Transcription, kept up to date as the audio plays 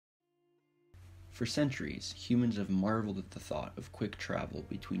For centuries, humans have marveled at the thought of quick travel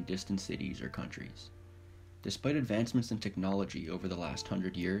between distant cities or countries. Despite advancements in technology over the last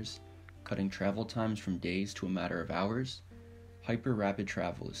 100 years, cutting travel times from days to a matter of hours, hyper-rapid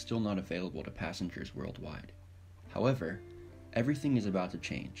travel is still not available to passengers worldwide. However, everything is about to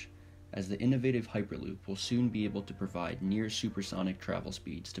change, as the innovative Hyperloop will soon be able to provide near supersonic travel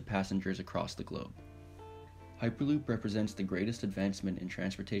speeds to passengers across the globe. Hyperloop represents the greatest advancement in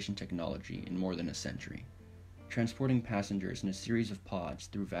transportation technology in more than a century, transporting passengers in a series of pods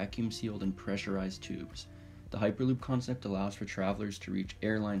through vacuum-sealed and pressurized tubes. The Hyperloop concept allows for travelers to reach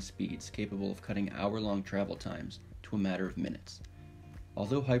airline speeds capable of cutting hour-long travel times to a matter of minutes.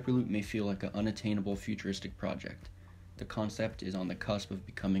 Although Hyperloop may feel like an unattainable futuristic project, the concept is on the cusp of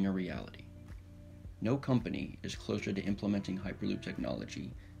becoming a reality. No company is closer to implementing Hyperloop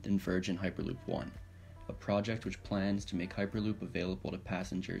technology than Virgin Hyperloop One, a project which plans to make Hyperloop available to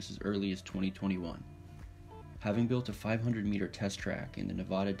passengers as early as 2021. Having built a 500-meter test track in the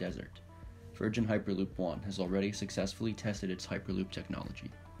Nevada desert, Virgin Hyperloop One has already successfully tested its Hyperloop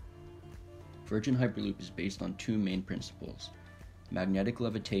technology. Virgin Hyperloop is based on two main principles: magnetic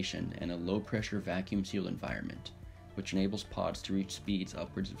levitation and a low-pressure vacuum-sealed environment, which enables pods to reach speeds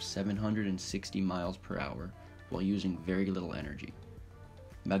upwards of 760 miles per hour while using very little energy.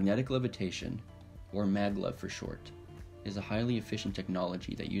 Magnetic levitation, or maglev for short, is a highly efficient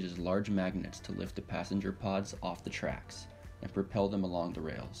technology that uses large magnets to lift the passenger pods off the tracks and propel them along the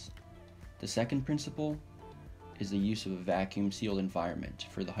rails. The second principle is the use of a vacuum-sealed environment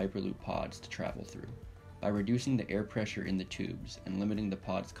for the Hyperloop pods to travel through. By reducing the air pressure in the tubes and limiting the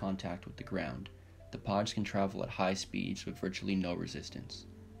pod's contact with the ground, the pods can travel at high speeds with virtually no resistance.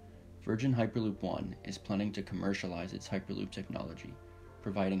 Virgin Hyperloop One is planning to commercialize its Hyperloop technology,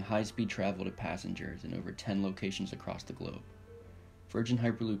 providing high-speed travel to passengers in over 10 locations across the globe. Virgin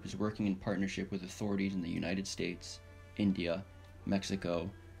Hyperloop is working in partnership with authorities in the United States, India, Mexico,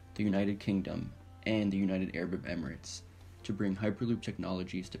 the United Kingdom, and the United Arab Emirates to bring Hyperloop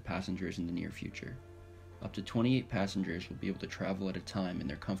technologies to passengers in the near future. Up to 28 passengers will be able to travel at a time in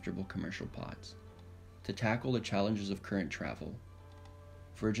their comfortable commercial pods. To tackle the challenges of current travel,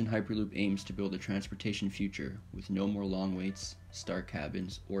 Virgin Hyperloop aims to build a transportation future with no more long waits, star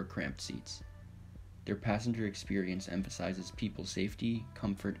cabins, or cramped seats. Their passenger experience emphasizes people's safety,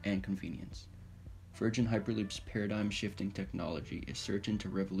 comfort, and convenience. Virgin Hyperloop's paradigm-shifting technology is certain to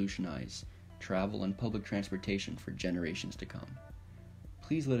revolutionize travel and public transportation for generations to come.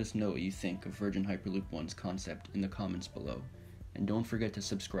 Please let us know what you think of Virgin Hyperloop One's concept in the comments below, and don't forget to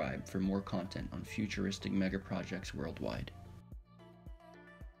subscribe for more content on futuristic megaprojects worldwide.